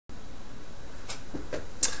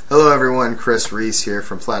Hello everyone, Chris Reese here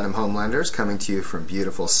from Platinum Home Lenders, coming to you from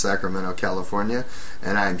beautiful Sacramento, California,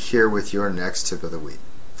 and I'm here with your next tip of the week.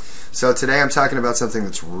 So today I'm talking about something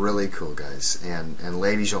that's really cool, guys, and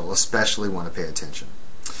ladies, you'll especially want to pay attention.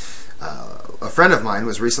 A friend of mine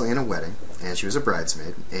was recently in a wedding, and she was a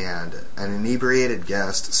bridesmaid, and an inebriated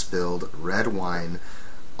guest spilled red wine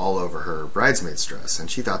all over her bridesmaid's dress,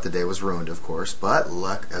 and she thought the day was ruined, of course, but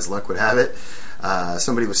as luck would have it,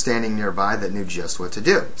 somebody was standing nearby that knew just what to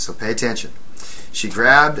do. So pay attention. She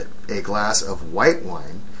grabbed a glass of white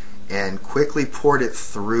wine and quickly poured it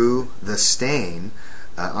through the stain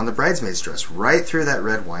on the bridesmaid's dress, right through that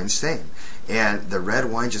red wine stain. And the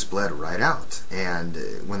red wine just bled right out. And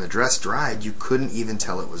when the dress dried, you couldn't even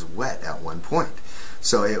tell it was wet at one point.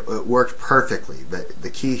 So it worked perfectly. But the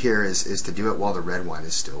key here is to do it while the red wine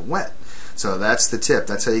is still wet. So that's the tip.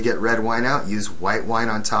 That's how you get red wine out. Use white wine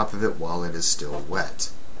on top of it while it is still wet.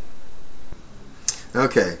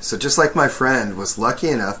 Okay, so just like my friend was lucky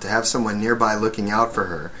enough to have someone nearby looking out for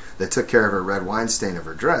her that took care of her red wine stain of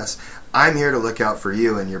her dress, I'm here to look out for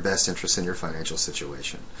you and your best interest in your financial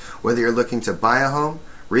situation. Whether you're looking to buy a home,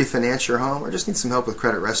 refinance your home, or just need some help with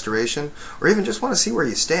credit restoration, or even just want to see where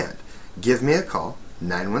you stand, give me a call,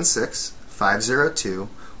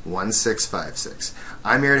 916-502-1656.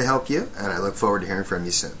 I'm here to help you, and I look forward to hearing from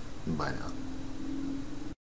you soon. Bye now.